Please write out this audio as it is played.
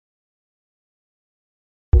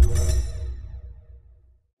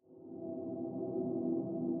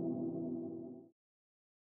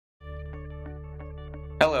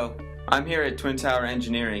Hello, I'm here at Twin Tower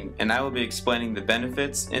Engineering and I will be explaining the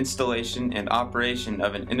benefits, installation, and operation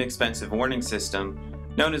of an inexpensive warning system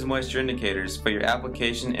known as moisture indicators for your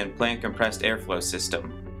application and plant compressed airflow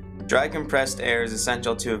system. Dry compressed air is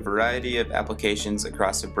essential to a variety of applications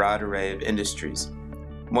across a broad array of industries.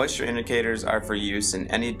 Moisture indicators are for use in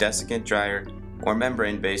any desiccant dryer or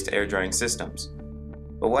membrane-based air drying systems.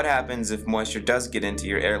 But what happens if moisture does get into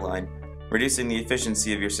your airline, reducing the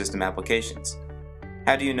efficiency of your system applications?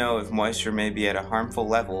 How do you know if moisture may be at a harmful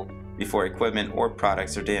level before equipment or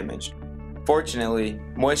products are damaged? Fortunately,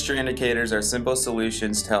 moisture indicators are simple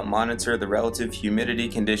solutions to help monitor the relative humidity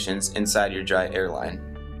conditions inside your dry airline.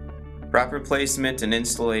 Proper placement and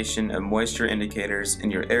installation of moisture indicators in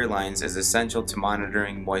your airlines is essential to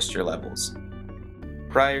monitoring moisture levels.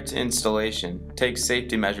 Prior to installation, take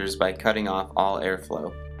safety measures by cutting off all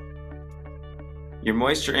airflow. Your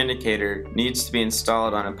moisture indicator needs to be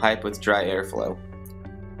installed on a pipe with dry airflow,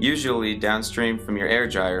 usually downstream from your air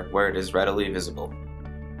dryer where it is readily visible.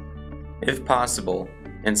 If possible,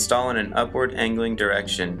 install in an upward angling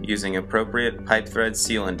direction using appropriate pipe thread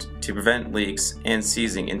sealant to prevent leaks and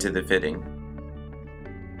seizing into the fitting.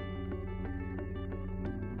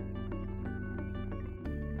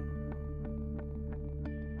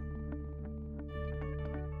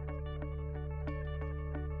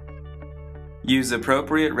 Use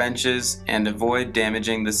appropriate wrenches and avoid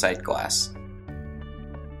damaging the sight glass.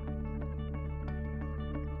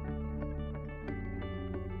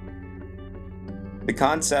 The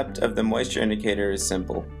concept of the moisture indicator is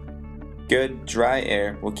simple. Good, dry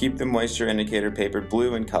air will keep the moisture indicator paper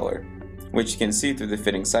blue in color, which you can see through the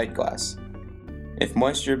fitting sight glass. If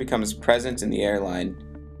moisture becomes present in the airline,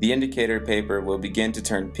 the indicator paper will begin to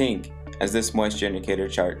turn pink, as this moisture indicator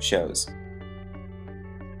chart shows.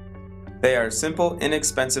 They are simple,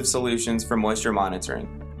 inexpensive solutions for moisture monitoring,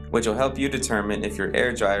 which will help you determine if your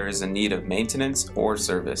air dryer is in need of maintenance or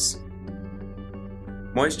service.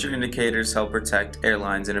 Moisture indicators help protect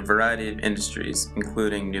airlines in a variety of industries,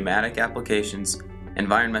 including pneumatic applications,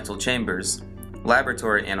 environmental chambers,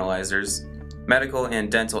 laboratory analyzers, medical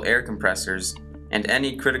and dental air compressors, and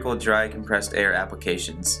any critical dry compressed air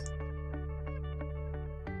applications.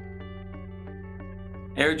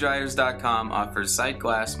 AirDryers.com offers sight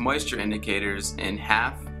glass moisture indicators in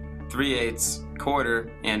 1/2, 3/8,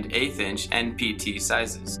 1/4, and 1/8 inch NPT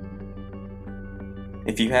sizes.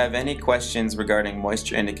 If you have any questions regarding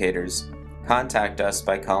moisture indicators, contact us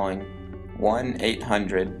by calling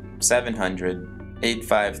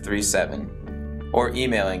 1-800-700-8537 or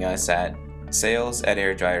emailing us at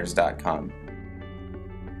sales@airdryers.com.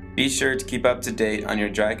 Be sure to keep up to date on your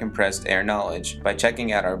dry compressed air knowledge by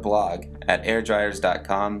checking out our blog at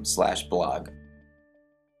airdryers.com/blog.